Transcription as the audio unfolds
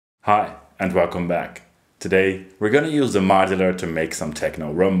Hi, and welcome back. Today, we're gonna use the Modular to make some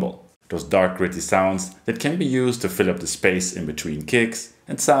techno rumble. Those dark, gritty sounds that can be used to fill up the space in between kicks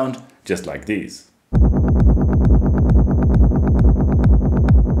and sound just like these.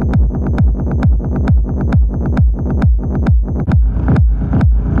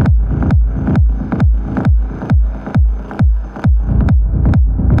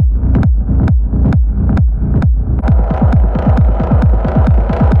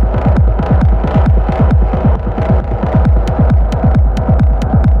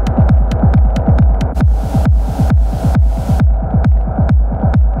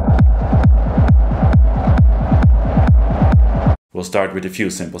 We'll start with a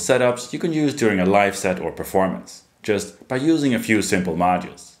few simple setups you can use during a live set or performance, just by using a few simple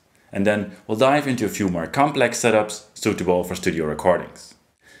modules. And then we'll dive into a few more complex setups suitable for studio recordings.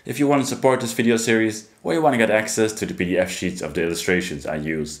 If you want to support this video series, or you want to get access to the PDF sheets of the illustrations I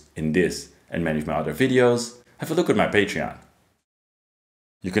use in this and many of my other videos, have a look at my Patreon.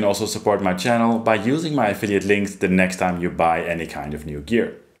 You can also support my channel by using my affiliate links the next time you buy any kind of new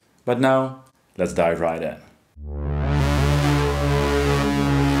gear. But now, let's dive right in.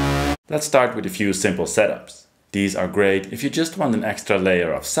 Let's start with a few simple setups. These are great if you just want an extra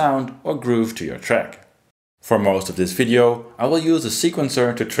layer of sound or groove to your track. For most of this video, I will use a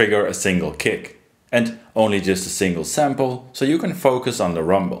sequencer to trigger a single kick, and only just a single sample so you can focus on the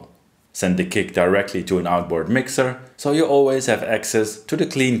rumble. Send the kick directly to an outboard mixer so you always have access to the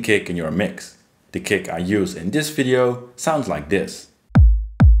clean kick in your mix. The kick I use in this video sounds like this.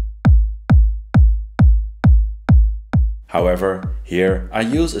 However, here I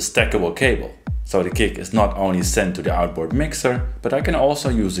use a stackable cable, so the kick is not only sent to the outboard mixer, but I can also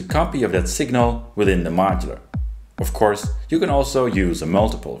use a copy of that signal within the modular. Of course, you can also use a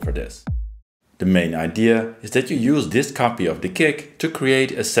multiple for this. The main idea is that you use this copy of the kick to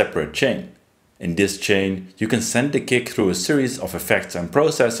create a separate chain. In this chain, you can send the kick through a series of effects and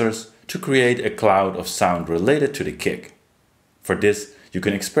processors to create a cloud of sound related to the kick. For this, you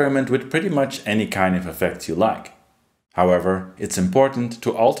can experiment with pretty much any kind of effects you like. However, it's important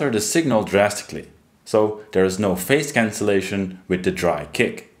to alter the signal drastically, so there is no phase cancellation with the dry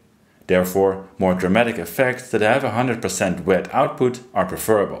kick. Therefore, more dramatic effects that have 100% wet output are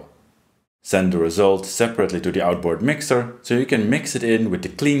preferable. Send the result separately to the outboard mixer so you can mix it in with the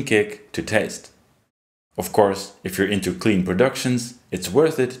clean kick to taste. Of course, if you're into clean productions, it's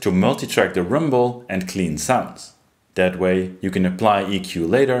worth it to multi-track the rumble and clean sounds. That way, you can apply EQ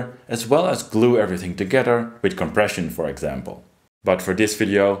later, as well as glue everything together with compression, for example. But for this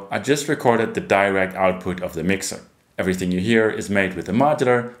video, I just recorded the direct output of the mixer. Everything you hear is made with the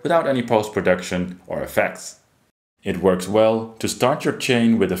modular without any post-production or effects. It works well to start your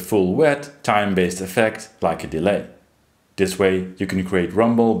chain with a full wet, time-based effect like a delay. This way, you can create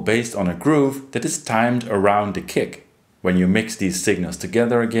rumble based on a groove that is timed around the kick. When you mix these signals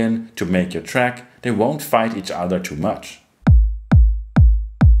together again to make your track, they won't fight each other too much.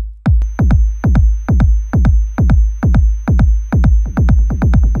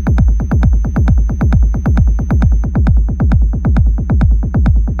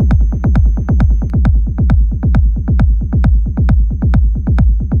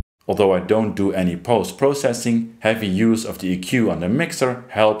 Although I don't do any post-processing, heavy use of the EQ on the mixer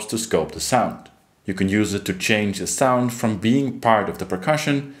helps to scope the sound. You can use it to change the sound from being part of the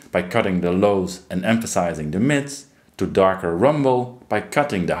percussion by cutting the lows and emphasizing the mids, to darker rumble by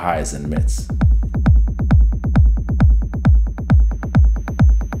cutting the highs and mids.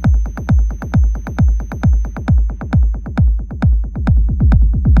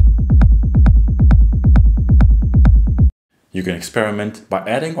 You can experiment by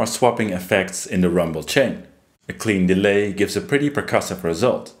adding or swapping effects in the rumble chain. A clean delay gives a pretty percussive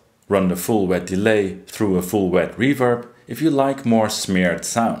result. Run the full wet delay through a full wet reverb if you like more smeared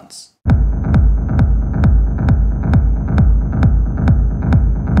sounds.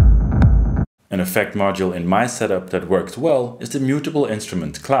 An effect module in my setup that works well is the mutable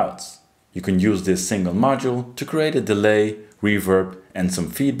instrument clouds. You can use this single module to create a delay, reverb and some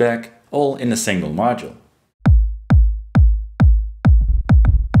feedback all in a single module.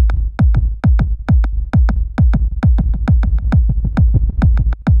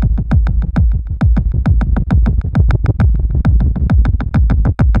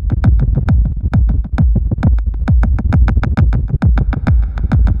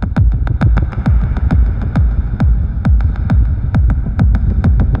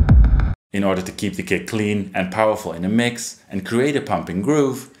 In order to keep the kick clean and powerful in a mix and create a pumping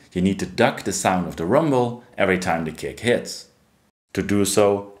groove, you need to duck the sound of the rumble every time the kick hits. To do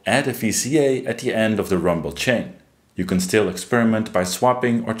so, add a VCA at the end of the rumble chain. You can still experiment by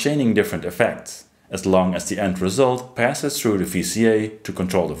swapping or chaining different effects, as long as the end result passes through the VCA to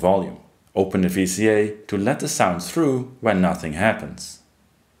control the volume. Open the VCA to let the sound through when nothing happens.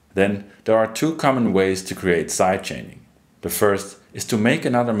 Then there are two common ways to create sidechaining. The first is to make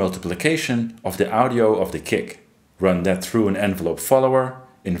another multiplication of the audio of the kick. Run that through an envelope follower,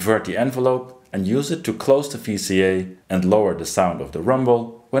 invert the envelope and use it to close the VCA and lower the sound of the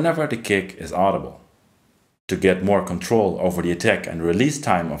rumble whenever the kick is audible. To get more control over the attack and release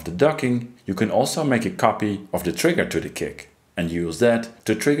time of the ducking, you can also make a copy of the trigger to the kick and use that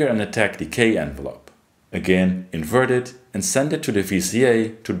to trigger an attack decay envelope. Again, invert it and send it to the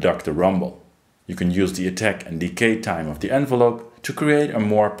VCA to duck the rumble. You can use the attack and decay time of the envelope to create a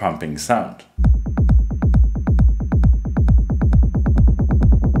more pumping sound.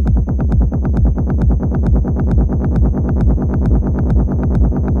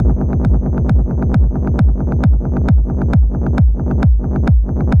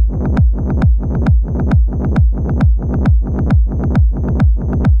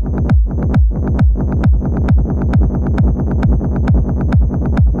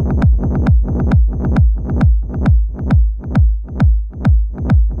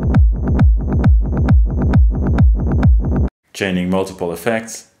 Chaining multiple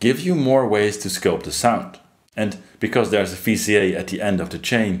effects gives you more ways to sculpt the sound. And because there's a VCA at the end of the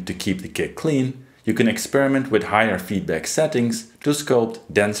chain to keep the kick clean, you can experiment with higher feedback settings to sculpt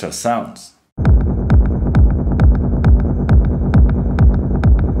denser sounds.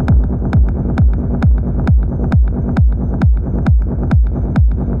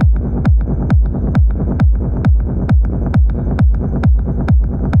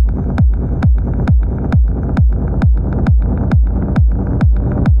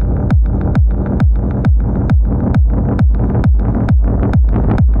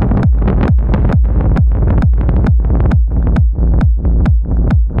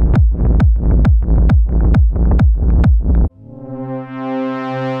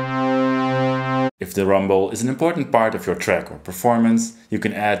 If the rumble is an important part of your track or performance, you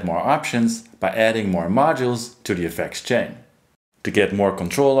can add more options by adding more modules to the effects chain. To get more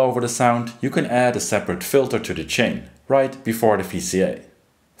control over the sound, you can add a separate filter to the chain, right before the VCA.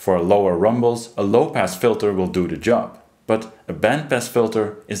 For lower rumbles, a low-pass filter will do the job, but a bandpass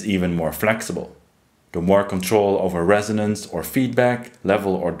filter is even more flexible. The more control over resonance or feedback,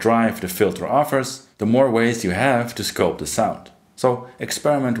 level or drive the filter offers, the more ways you have to sculpt the sound. So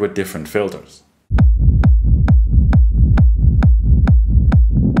experiment with different filters.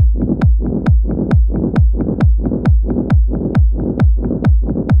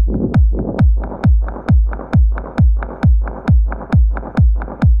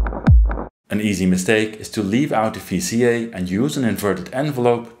 An easy mistake is to leave out the VCA and use an inverted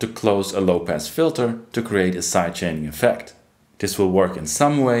envelope to close a low-pass filter to create a sidechaining effect. This will work in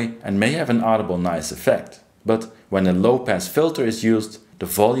some way and may have an audible nice effect, but when a low-pass filter is used, the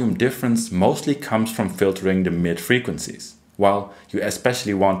volume difference mostly comes from filtering the mid-frequencies, while you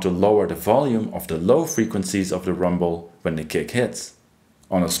especially want to lower the volume of the low frequencies of the rumble when the kick hits.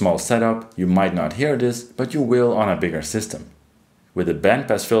 On a small setup, you might not hear this, but you will on a bigger system. With a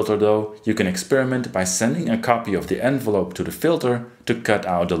bandpass filter though, you can experiment by sending a copy of the envelope to the filter to cut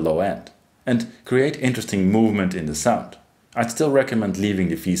out the low end, and create interesting movement in the sound. I'd still recommend leaving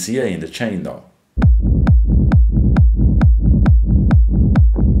the VCA in the chain though.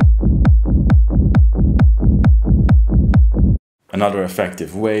 Another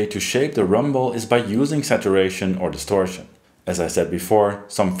effective way to shape the rumble is by using saturation or distortion. As I said before,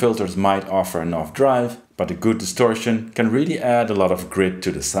 some filters might offer enough drive, but a good distortion can really add a lot of grit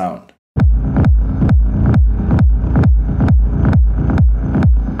to the sound.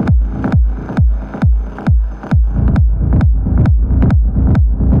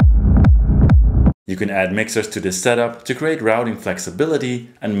 You can add mixers to this setup to create routing flexibility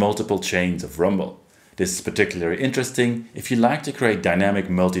and multiple chains of rumble. This is particularly interesting if you like to create dynamic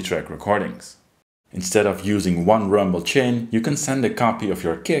multi-track recordings. Instead of using one rumble chain, you can send a copy of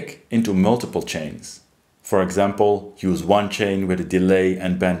your kick into multiple chains. For example, use one chain with a delay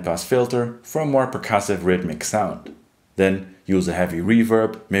and bandpass filter for a more percussive rhythmic sound. Then use a heavy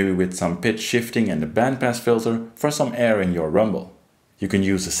reverb, maybe with some pitch shifting and a bandpass filter for some air in your rumble. You can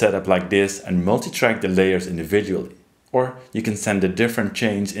use a setup like this and multi-track the layers individually. Or you can send the different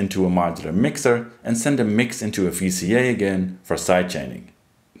chains into a modular mixer and send a mix into a VCA again for sidechaining.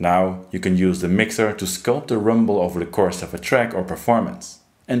 Now you can use the mixer to sculpt the rumble over the course of a track or performance,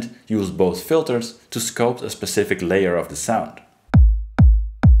 and use both filters to sculpt a specific layer of the sound.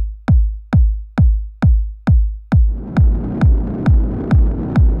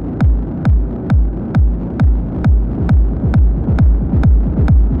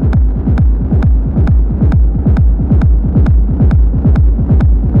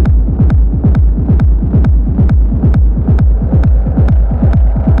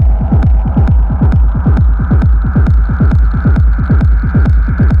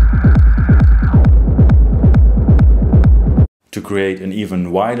 create an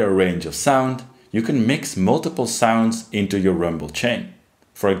even wider range of sound, you can mix multiple sounds into your rumble chain.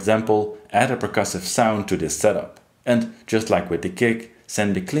 For example, add a percussive sound to this setup, and just like with the kick,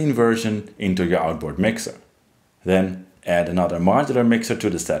 send the clean version into your outboard mixer. Then add another modular mixer to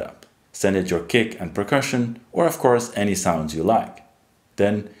the setup. Send it your kick and percussion, or of course any sounds you like.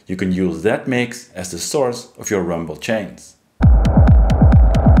 Then you can use that mix as the source of your rumble chains.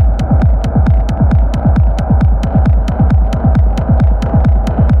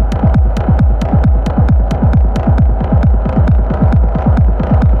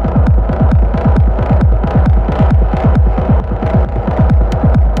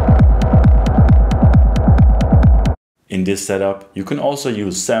 In this setup, you can also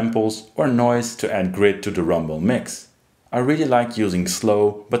use samples or noise to add grit to the rumble mix. I really like using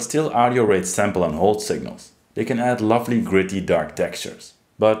slow but still audio rate sample and hold signals. They can add lovely gritty dark textures.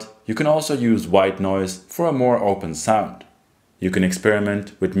 But you can also use white noise for a more open sound. You can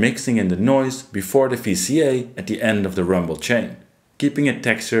experiment with mixing in the noise before the VCA at the end of the rumble chain, keeping it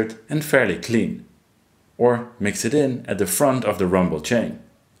textured and fairly clean. Or mix it in at the front of the rumble chain.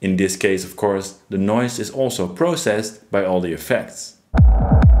 In this case, of course, the noise is also processed by all the effects.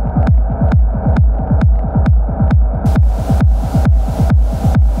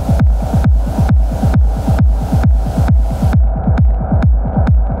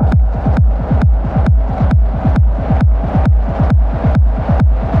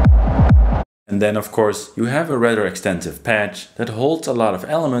 And then, of course, you have a rather extensive patch that holds a lot of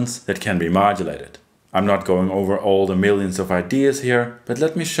elements that can be modulated. I'm not going over all the millions of ideas here, but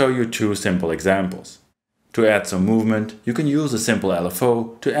let me show you two simple examples. To add some movement, you can use a simple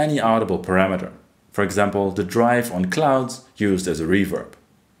LFO to any audible parameter. For example, the drive on clouds used as a reverb.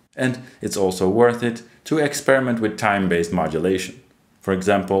 And it's also worth it to experiment with time-based modulation. For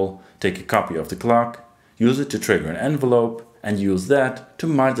example, take a copy of the clock, use it to trigger an envelope, and use that to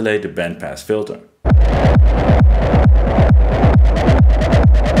modulate the bandpass filter.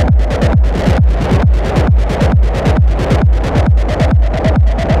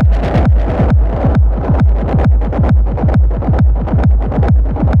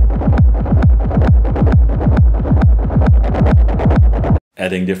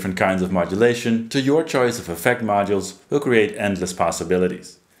 Adding different kinds of modulation to your choice of effect modules will create endless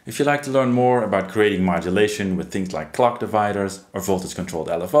possibilities. If you'd like to learn more about creating modulation with things like clock dividers or voltage controlled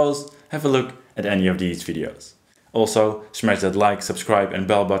LFOs, have a look at any of these videos. Also, smash that like, subscribe and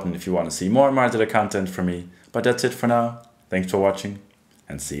bell button if you want to see more modular content from me. But that's it for now. Thanks for watching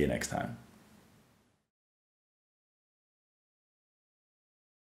and see you next time.